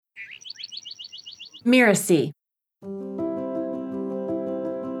Miracy.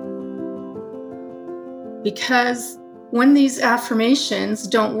 Because when these affirmations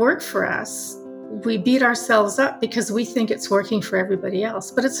don't work for us, we beat ourselves up because we think it's working for everybody else,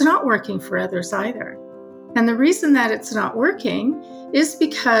 but it's not working for others either. And the reason that it's not working is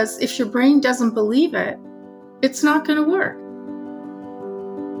because if your brain doesn't believe it, it's not going to work.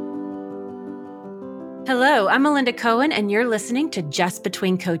 Hello, I'm Melinda Cohen, and you're listening to Just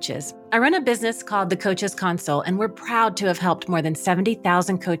Between Coaches. I run a business called The Coaches Console, and we're proud to have helped more than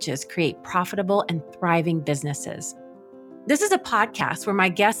 70,000 coaches create profitable and thriving businesses. This is a podcast where my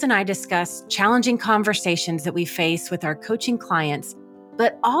guests and I discuss challenging conversations that we face with our coaching clients,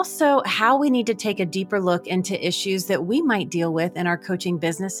 but also how we need to take a deeper look into issues that we might deal with in our coaching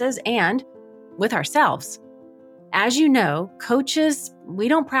businesses and with ourselves. As you know, coaches, we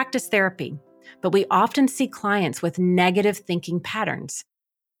don't practice therapy, but we often see clients with negative thinking patterns.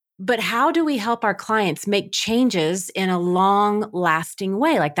 But how do we help our clients make changes in a long-lasting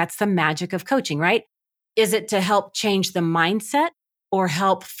way? Like, that's the magic of coaching, right? Is it to help change the mindset or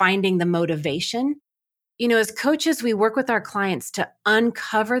help finding the motivation? You know, as coaches, we work with our clients to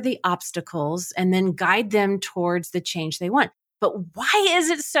uncover the obstacles and then guide them towards the change they want. But why is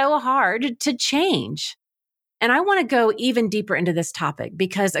it so hard to change? And I want to go even deeper into this topic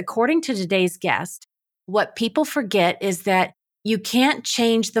because according to today's guest, what people forget is that you can't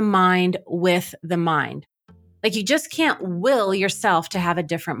change the mind with the mind. Like, you just can't will yourself to have a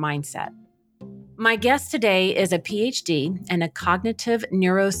different mindset. My guest today is a PhD and a cognitive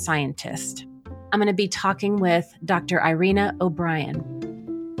neuroscientist. I'm going to be talking with Dr. Irina O'Brien.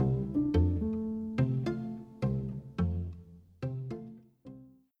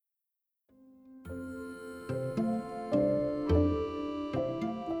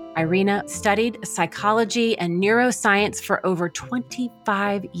 Irina studied psychology and neuroscience for over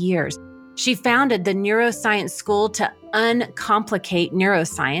 25 years. She founded the Neuroscience School to uncomplicate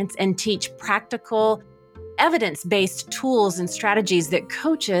neuroscience and teach practical, evidence-based tools and strategies that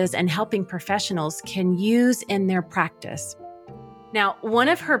coaches and helping professionals can use in their practice. Now, one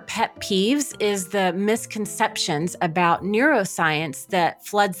of her pet peeves is the misconceptions about neuroscience that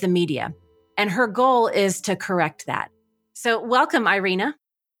floods the media, and her goal is to correct that. So welcome, Irina.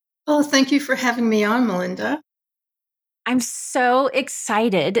 Oh, thank you for having me on, Melinda. I'm so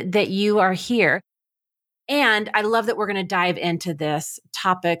excited that you are here. And I love that we're going to dive into this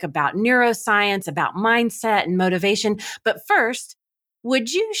topic about neuroscience, about mindset and motivation. But first,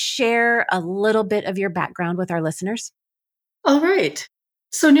 would you share a little bit of your background with our listeners? All right.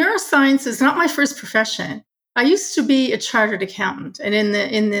 So neuroscience is not my first profession. I used to be a chartered accountant. And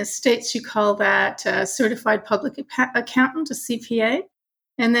in the States, you call that a certified public accountant, a CPA.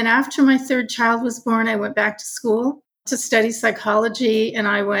 And then after my third child was born, I went back to school to study psychology, and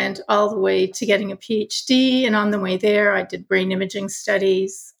I went all the way to getting a PhD. And on the way there, I did brain imaging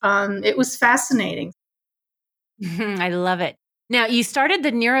studies. It was fascinating. I love it. Now, you started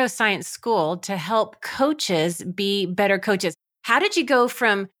the Neuroscience School to help coaches be better coaches. How did you go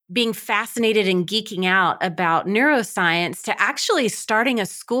from being fascinated and geeking out about neuroscience to actually starting a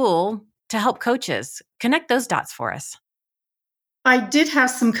school to help coaches? Connect those dots for us. I did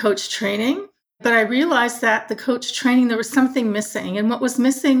have some coach training, but I realized that the coach training, there was something missing. And what was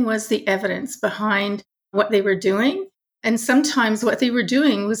missing was the evidence behind what they were doing. And sometimes what they were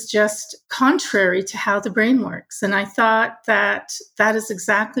doing was just contrary to how the brain works. And I thought that that is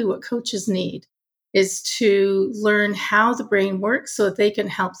exactly what coaches need, is to learn how the brain works so that they can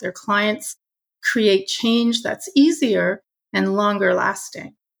help their clients create change that's easier and longer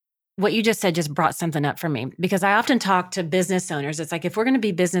lasting. What you just said just brought something up for me because I often talk to business owners. It's like, if we're going to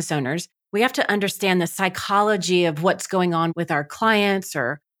be business owners, we have to understand the psychology of what's going on with our clients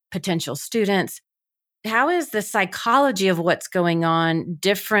or potential students. How is the psychology of what's going on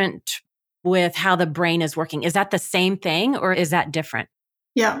different with how the brain is working? Is that the same thing or is that different?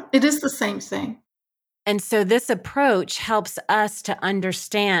 Yeah, it is the same thing. And so this approach helps us to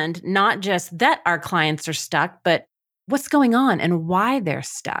understand not just that our clients are stuck, but what's going on and why they're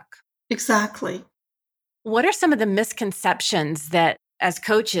stuck. Exactly. What are some of the misconceptions that as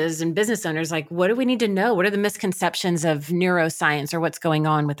coaches and business owners, like, what do we need to know? What are the misconceptions of neuroscience or what's going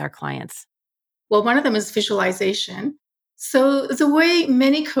on with our clients? Well, one of them is visualization. So the way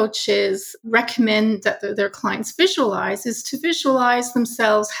many coaches recommend that their clients visualize is to visualize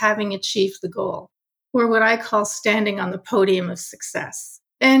themselves having achieved the goal, or what I call standing on the podium of success.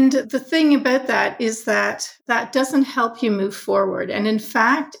 And the thing about that is that that doesn't help you move forward. And in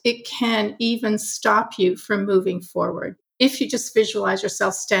fact, it can even stop you from moving forward if you just visualize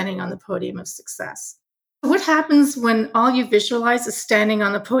yourself standing on the podium of success. What happens when all you visualize is standing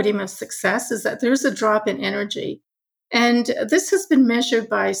on the podium of success is that there's a drop in energy. And this has been measured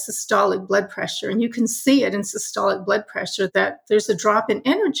by systolic blood pressure. And you can see it in systolic blood pressure that there's a drop in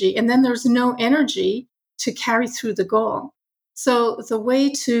energy, and then there's no energy to carry through the goal. So the way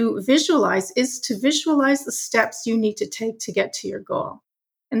to visualize is to visualize the steps you need to take to get to your goal.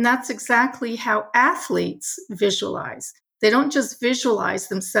 And that's exactly how athletes visualize. They don't just visualize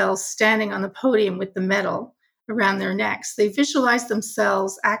themselves standing on the podium with the medal around their necks. They visualize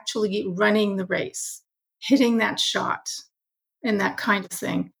themselves actually running the race, hitting that shot, and that kind of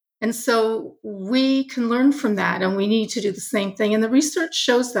thing. And so we can learn from that, and we need to do the same thing. And the research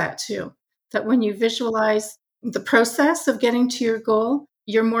shows that too, that when you visualize the process of getting to your goal,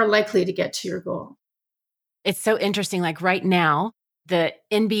 you're more likely to get to your goal. It's so interesting. Like right now, the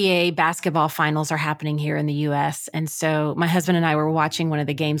NBA basketball finals are happening here in the US. And so my husband and I were watching one of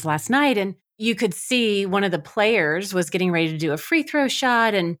the games last night, and you could see one of the players was getting ready to do a free throw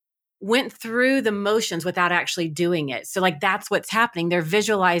shot and went through the motions without actually doing it. So like that's what's happening. They're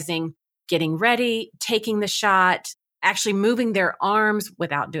visualizing getting ready, taking the shot, actually moving their arms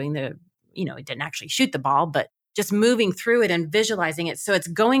without doing it didn't actually shoot the ball, but just moving through it and visualizing it. So it's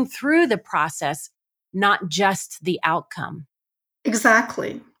going through the process, not just the outcome.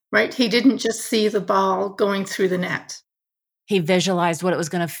 Exactly, right? He didn't just see the ball going through the net. He visualized what it was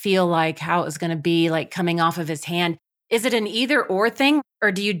going to feel like, how it was going to be like coming off of his hand. Is it an either or thing,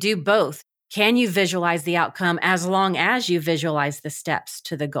 or do you do both? Can you visualize the outcome as long as you visualize the steps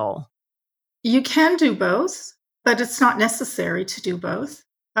to the goal? You can do both, but it's not necessary to do both.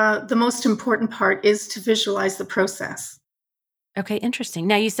 The most important part is to visualize the process. Okay, interesting.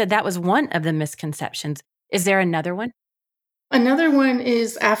 Now, you said that was one of the misconceptions. Is there another one? Another one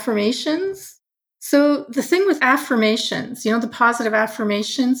is affirmations. So the thing with affirmations, the positive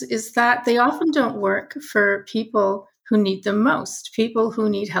affirmations, is that they often don't work for people who need them most, people who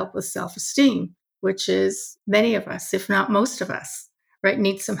need help with self-esteem, which is many of us, if not most of us, right,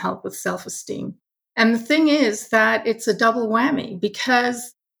 need some help with self-esteem. And the thing is that it's a double whammy,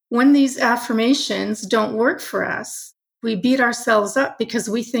 because when these affirmations don't work for us, we beat ourselves up because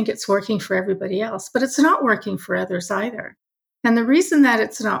we think it's working for everybody else, but it's not working for others either. And the reason that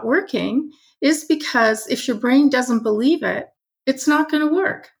it's not working is because if your brain doesn't believe it, it's not going to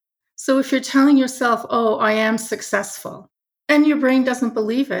work. So if you're telling yourself, oh, I am successful, and your brain doesn't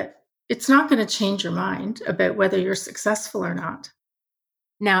believe it, it's not going to change your mind about whether you're successful or not.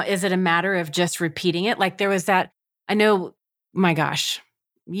 Now, is it a matter of just repeating it? Like there was that, I know, my gosh,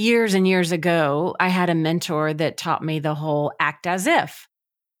 years and years ago, I had a mentor that taught me the whole act as if,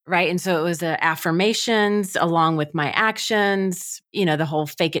 right? And so it was the affirmations along with my actions, the whole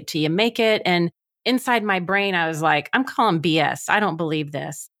fake it till you make it. And inside my brain, I was like, I'm calling BS. I don't believe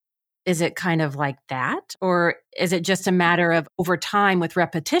this. Is it kind of like that? Or is it just a matter of over time with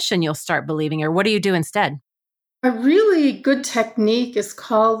repetition, you'll start believing? Or what do you do instead? A really good technique is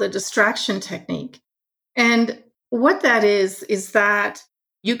called the distraction technique. And what that is that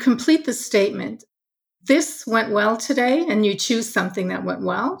you complete the statement, this went well today, and you choose something that went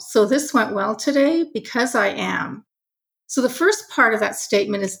well. So this went well today because I am. So the first part of that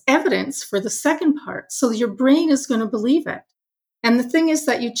statement is evidence for the second part. So your brain is going to believe it. And the thing is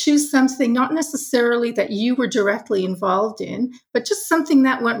that you choose something not necessarily that you were directly involved in, but just something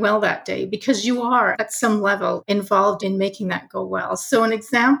that went well that day because you are at some level involved in making that go well. So an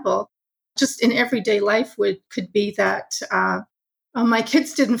example, just in everyday life could be that my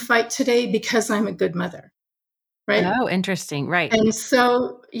kids didn't fight today because I'm a good mother, right? Oh, interesting. Right. And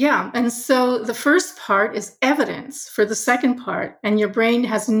so, And so the first part is evidence for the second part, and your brain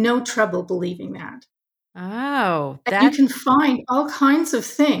has no trouble believing that. Oh, And you can find all kinds of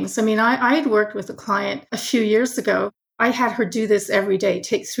things. I mean, I had worked with a client a few years ago. I had her do this every day,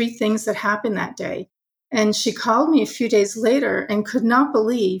 take 3 things that happened that day. And she called me a few days later and could not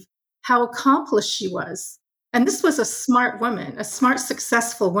believe how accomplished she was. And this was a smart woman, a smart,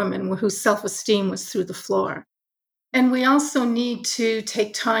 successful woman whose self-esteem was through the floor. And we also need to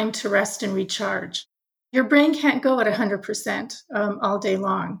take time to rest and recharge. Your brain can't go at 100% all day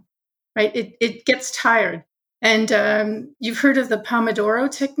long, right? It gets tired. And you've heard of the Pomodoro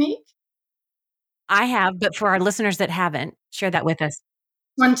technique? I have, but for our listeners that haven't, share that with us.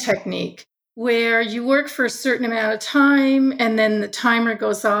 One technique where you work for a certain amount of time and then the timer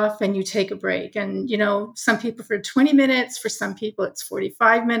goes off and you take a break. And, some people for 20 minutes, for some people it's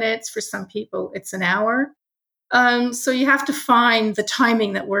 45 minutes, for some people it's an hour. So you have to find the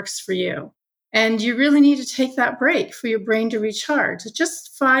timing that works for you. And you really need to take that break for your brain to recharge.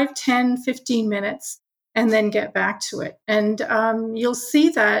 Just 5, 10, 15 minutes, and then get back to it. And you'll see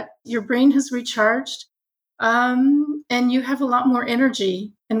that your brain has recharged And you have a lot more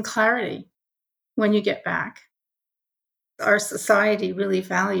energy and clarity when you get back. Our society really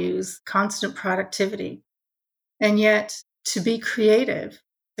values constant productivity. And yet, to be creative,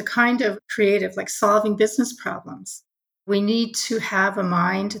 the kind of creative, like solving business problems, we need to have a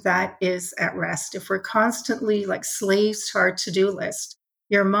mind that is at rest. If we're constantly like slaves to our to-do list,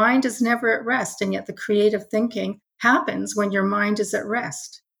 your mind is never at rest. And yet the creative thinking happens when your mind is at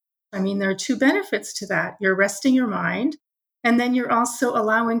rest. I mean, there are two benefits to that. You're resting your mind, and then you're also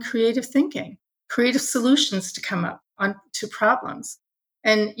allowing creative thinking, creative solutions to come up to problems.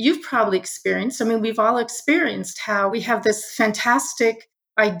 And you've probably experienced, I mean, we've all experienced how we have this fantastic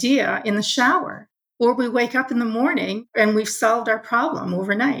idea in the shower, or we wake up in the morning and we've solved our problem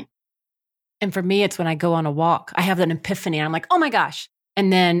overnight. And for me, it's when I go on a walk, I have an epiphany. I'm like, oh my gosh.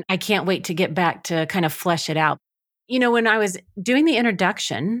 And then I can't wait to get back to kind of flesh it out. You know, when I was doing the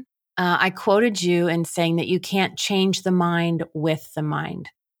introduction, I quoted you in saying that you can't change the mind with the mind.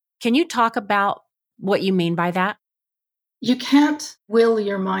 Can you talk about what you mean by that? You can't will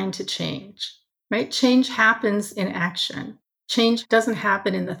your mind to change, right? Change happens in action. Change doesn't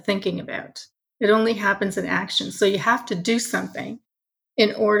happen in the thinking about. It only happens in action. So you have to do something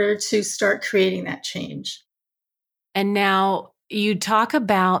in order to start creating that change. And now you talk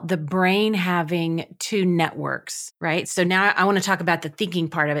about the brain having two networks, right? So now I want to talk about the thinking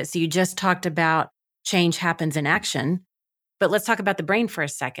part of it. So you just talked about change happens in action, but let's talk about the brain for a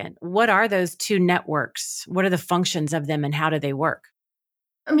second. What are those two networks? What are the functions of them and how do they work?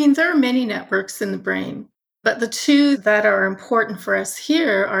 I mean, there are many networks in the brain, but the two that are important for us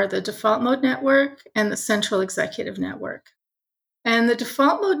here are the default mode network and the central executive network. And the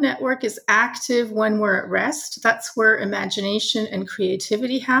default mode network is active when we're at rest. That's where imagination and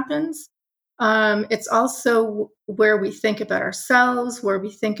creativity happens. It's also where we think about ourselves, where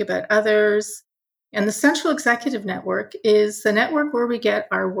we think about others. And the central executive network is the network where we get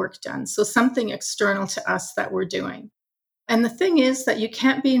our work done. So something external to us that we're doing. And the thing is that you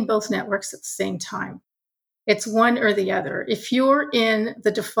can't be in both networks at the same time. It's one or the other. If you're in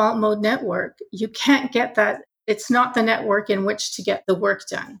the default mode network, you can't get that. It's not the network in which to get the work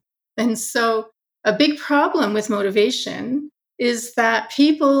done. And so a big problem with motivation is that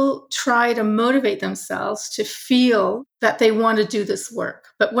people try to motivate themselves to feel that they want to do this work.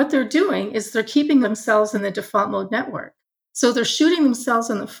 But what they're doing is they're keeping themselves in the default mode network. So they're shooting themselves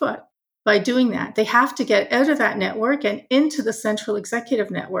in the foot by doing that. They have to get out of that network and into the central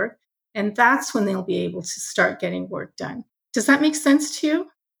executive network. And that's when they'll be able to start getting work done. Does that make sense to you?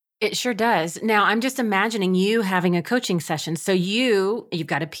 It sure does. Now, I'm just imagining you having a coaching session. So you've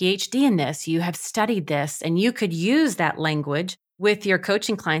got a PhD in this, you have studied this, and you could use that language with your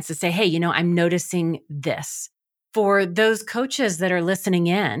coaching clients to say, hey, you know, I'm noticing this. For those coaches that are listening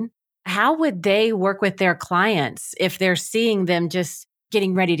in, how would they work with their clients if they're seeing them just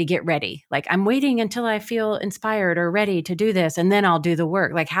getting ready to get ready? Like, I'm waiting until I feel inspired or ready to do this, and then I'll do the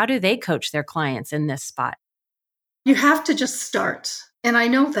work. Like, how do they coach their clients in this spot? You have to just start. And I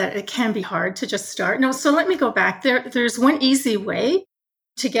know that it can be hard to just start. No, so let me go back. There's one easy way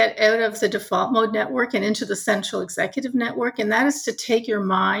to get out of the default mode network and into the central executive network. And that is to take your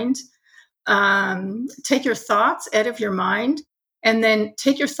mind, take your thoughts out of your mind, and then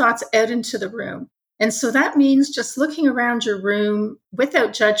take your thoughts out into the room. And so that means just looking around your room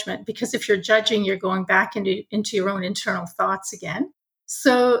without judgment, because if you're judging, you're going back into your own internal thoughts again.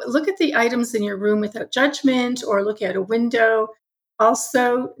 So look at the items in your room without judgment, or look out a window,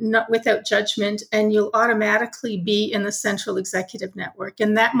 also not without judgment, and you'll automatically be in the central executive network.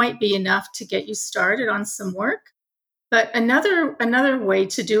 And that might be enough to get you started on some work. But another way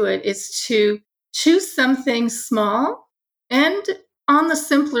to do it is to choose something small and on the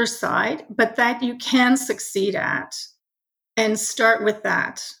simpler side, but that you can succeed at, and start with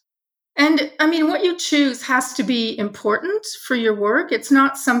that. And I mean, what you choose has to be important for your work. It's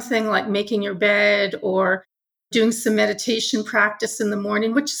not something like making your bed or doing some meditation practice in the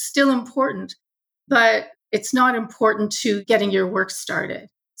morning, which is still important, but it's not important to getting your work started.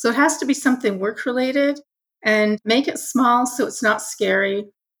 So it has to be something work related, and make it small so it's not scary.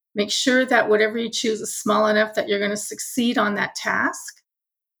 Make sure that whatever you choose is small enough that you're going to succeed on that task.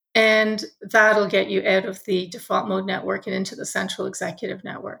 And that'll get you out of the default mode network and into the central executive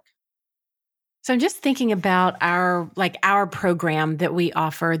network. So I'm just thinking about our program that we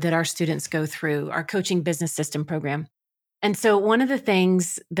offer that our students go through, our coaching business system program. And so one of the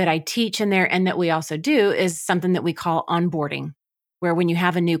things that I teach in there and that we also do is something that we call onboarding, where when you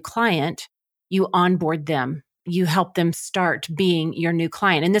have a new client, you onboard them. You help them start being your new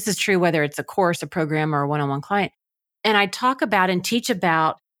client. And this is true whether it's a course, a program, or a one-on-one client. And I talk about and teach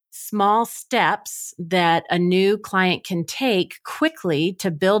about small steps that a new client can take quickly to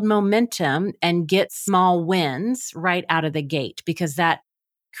build momentum and get small wins right out of the gate, because that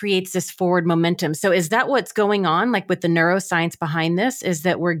creates this forward momentum. So is that what's going on, like with the neuroscience behind this, is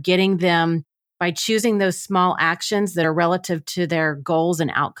that we're getting them by choosing those small actions that are relative to their goals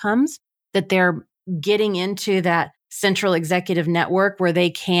and outcomes, that they're getting into that central executive network where they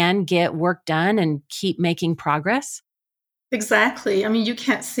can get work done and keep making progress? Exactly. I mean, you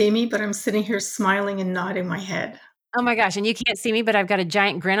can't see me, but I'm sitting here smiling and nodding my head. Oh my gosh. And you can't see me, but I've got a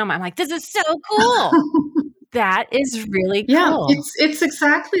giant grin on my, I'm like, this is so cool. That is really Yeah, cool. it's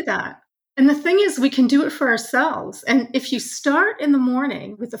exactly that. And the thing is, we can do it for ourselves. And if you start in the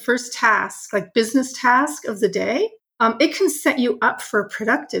morning with the first task, like business task of the day, it can set you up for a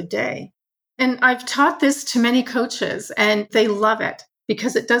productive day. And I've taught this to many coaches, and they love it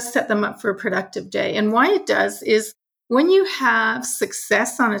because it does set them up for a productive day. And why it does is when you have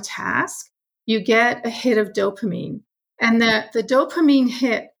success on a task, you get a hit of dopamine. And the dopamine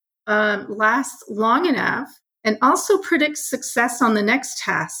hit lasts long enough and also predicts success on the next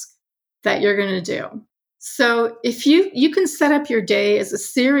task that you're going to do. So if you can set up your day as a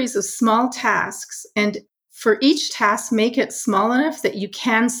series of small tasks, and for each task make it small enough that you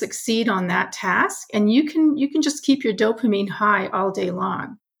can succeed on that task, and you can just keep your dopamine high all day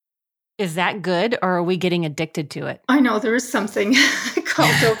long. Is that good, or are we getting addicted to it? I know there is something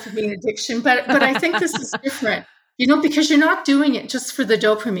called dopamine addiction, but I think this is different. Because you're not doing it just for the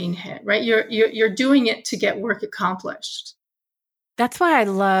dopamine hit, right? You're doing it to get work accomplished. That's why I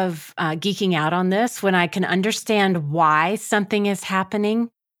love geeking out on this. When I can understand why something is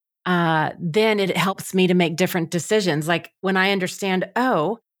happening, then it helps me to make different decisions. Like when I understand,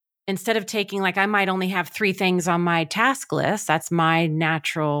 instead of taking, like, I might only have 3 things on my task list. That's my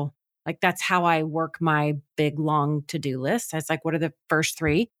natural, like, that's how I work my big, long to-do list. It's like, what are the first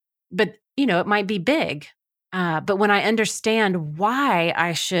 3? But, it might be big. But when I understand why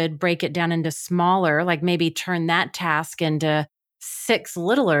I should break it down into smaller, like maybe turn that task into 6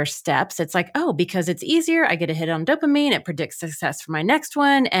 littler steps, it's like, because it's easier, I get a hit on dopamine, it predicts success for my next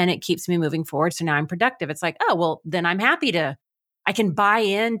one, and it keeps me moving forward. So now I'm productive. It's like, then I'm happy I can buy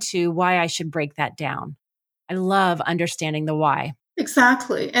into why I should break that down. I love understanding the why.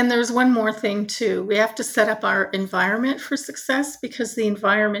 Exactly. And there's one more thing too. We have to set up our environment for success because the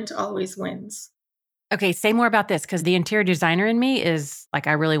environment always wins. Okay, say more about this, because the interior designer in me is like,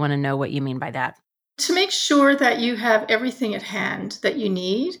 I really want to know what you mean by that. To make sure that you have everything at hand that you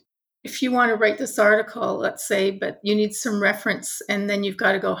need. If you want to write this article, let's say, but you need some reference and then you've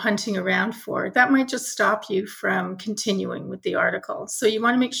got to go hunting around for it, that might just stop you from continuing with the article. So you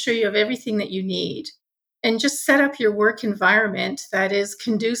want to make sure you have everything that you need and just set up your work environment that is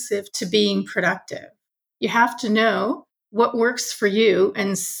conducive to being productive. You have to know what works for you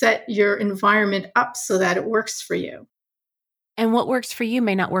and set your environment up so that it works for you. And what works for you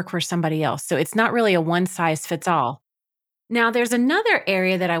may not work for somebody else. So it's not really a one size fits all. Now, there's another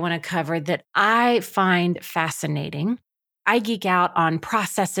area that I want to cover that I find fascinating. I geek out on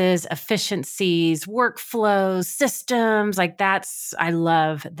processes, efficiencies, workflows, systems. I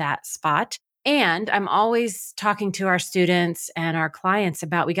love that spot. And I'm always talking to our students and our clients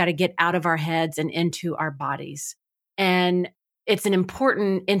about we got to get out of our heads and into our bodies. And it's an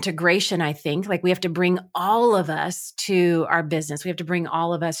important integration, I think. Like, we have to bring all of us to our business. We have to bring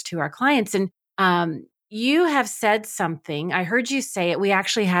all of us to our clients. And you have said something. I heard you say it. We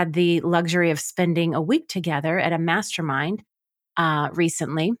actually had the luxury of spending a week together at a mastermind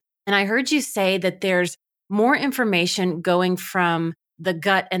recently. And I heard you say that there's more information going from the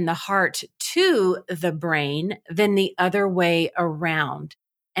gut and the heart to the brain than the other way around.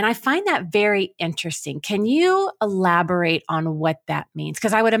 And I find that very interesting. Can you elaborate on what that means?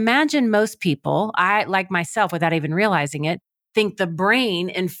 Because I would imagine most people, I like myself without even realizing it, think the brain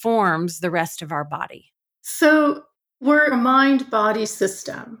informs the rest of our body. So we're a mind-body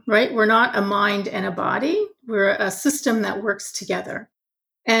system, right? We're not a mind and a body. We're a system that works together.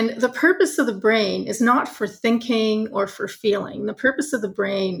 And the purpose of the brain is not for thinking or for feeling. The purpose of the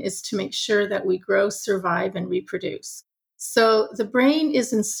brain is to make sure that we grow, survive, and reproduce. So the brain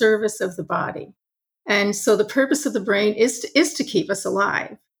is in service of the body. And so the purpose of the brain is to keep us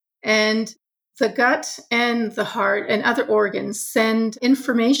alive. And the gut and the heart and other organs send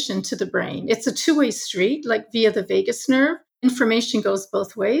information to the brain. It's a two-way street, like via the vagus nerve. Information goes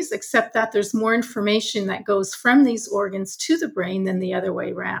both ways, except that there's more information that goes from these organs to the brain than the other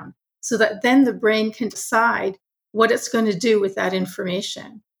way around. So that then the brain can decide what it's going to do with that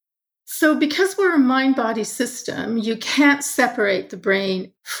information. So because we're a mind-body system, you can't separate the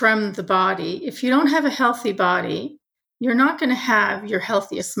brain from the body. If you don't have a healthy body, you're not going to have your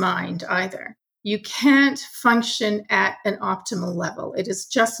healthiest mind either. You can't function at an optimal level. It is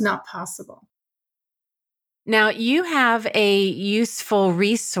just not possible. Now, you have a useful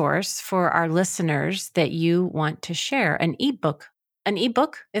resource for our listeners that you want to share, an ebook. An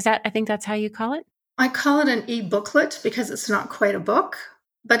ebook? I think that's how you call it? I call it an e-booklet because it's not quite a book,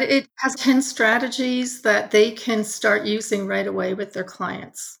 but it has 10 strategies that they can start using right away with their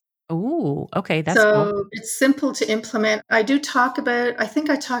clients. Ooh, okay, that's cool. It's simple to implement. I talk about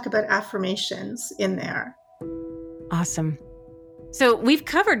affirmations in there. Awesome. So we've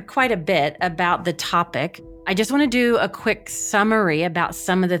covered quite a bit about the topic. I just want to do a quick summary about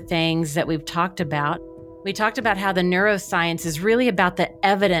some of the things that we've talked about. We talked about how the neuroscience is really about the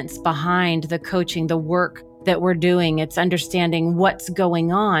evidence behind the coaching, the work that we're doing. It's understanding what's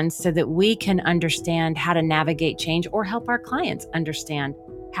going on so that we can understand how to navigate change or help our clients understand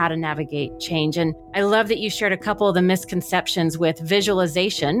how to navigate change. And I love that you shared a couple of the misconceptions with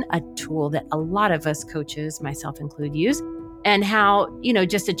visualization, a tool that a lot of us coaches, myself included, use, and how,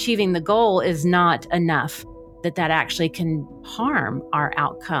 just achieving the goal is not enough, that actually can harm our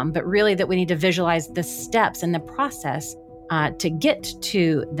outcome, but really that we need to visualize the steps and the process to get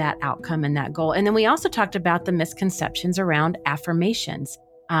to that outcome and that goal. And then we also talked about the misconceptions around affirmations.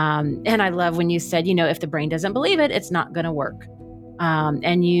 And I love when you said, if the brain doesn't believe it, it's not going to work.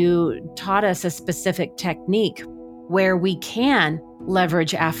 And you taught us a specific technique where we can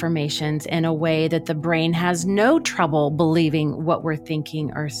leverage affirmations in a way that the brain has no trouble believing what we're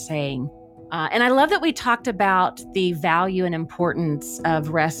thinking or saying. And I love that we talked about the value and importance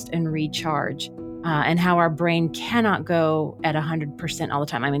of rest and recharge, and how our brain cannot go at 100% all the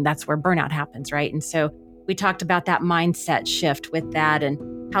time. I mean, that's where burnout happens, right? And so we talked about that mindset shift with that, and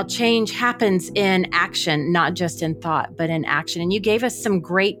how change happens in action, not just in thought, but in action. And you gave us some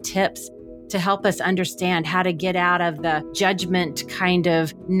great tips to help us understand how to get out of the judgment kind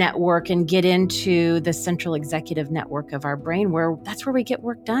of network and get into the central executive network of our brain, where that's where we get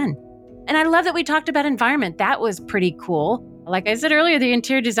work done. And I love that we talked about environment. That was pretty cool. Like I said earlier, the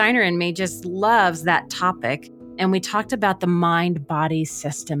interior designer in me just loves that topic. And we talked about the mind-body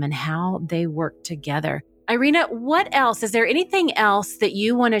system and how they work together. Irina, what else? Is there anything else that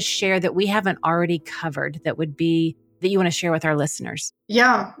you want to share that we haven't already covered that you want to share with our listeners?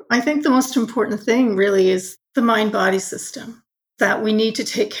 Yeah, I think the most important thing really is the mind-body system, that we need to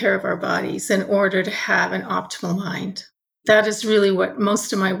take care of our bodies in order to have an optimal mind. That is really what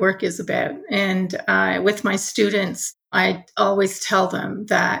most of my work is about. And with my students, I always tell them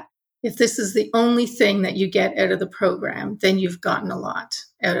that if this is the only thing that you get out of the program, then you've gotten a lot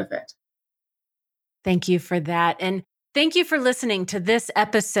out of it. Thank you for that. And thank you for listening to this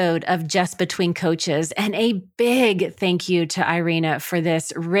episode of Just Between Coaches. And a big thank you to Irina for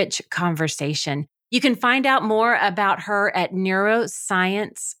this rich conversation. You can find out more about her at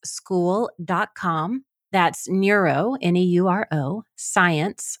neuroscienceschool.com. That's neuro, N-E-U-R-O,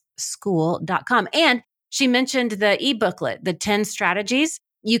 scienceschool.com. And she mentioned the e-booklet, the 10 strategies.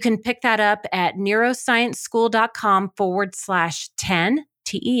 You can pick that up at neuroscienceschool.com/10,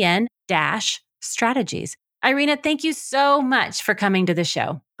 TEN -strategies. Irina, thank you so much for coming to the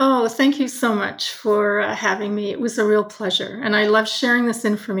show. Oh, thank you so much for having me. It was a real pleasure. And I love sharing this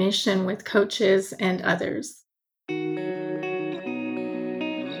information with coaches and others.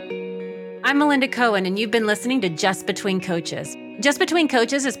 I'm Melinda Cohen, and you've been listening to Just Between Coaches. Just Between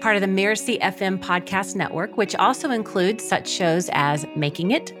Coaches is part of the Mirasee FM podcast network, which also includes such shows as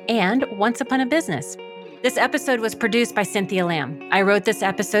Making It and Once Upon a Business. This episode was produced by Cynthia Lamb. I wrote this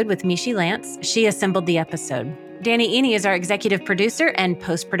episode with Mishi Lance. She assembled the episode. Danny Eni is our executive producer, and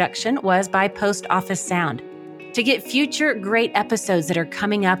post-production was by Post Office Sound. To get future great episodes that are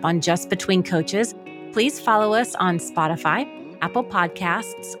coming up on Just Between Coaches, please follow us on Spotify, Apple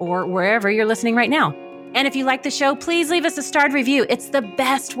Podcasts, or wherever you're listening right now. And if you like the show, please leave us a starred review. It's the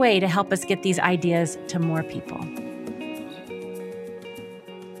best way to help us get these ideas to more people.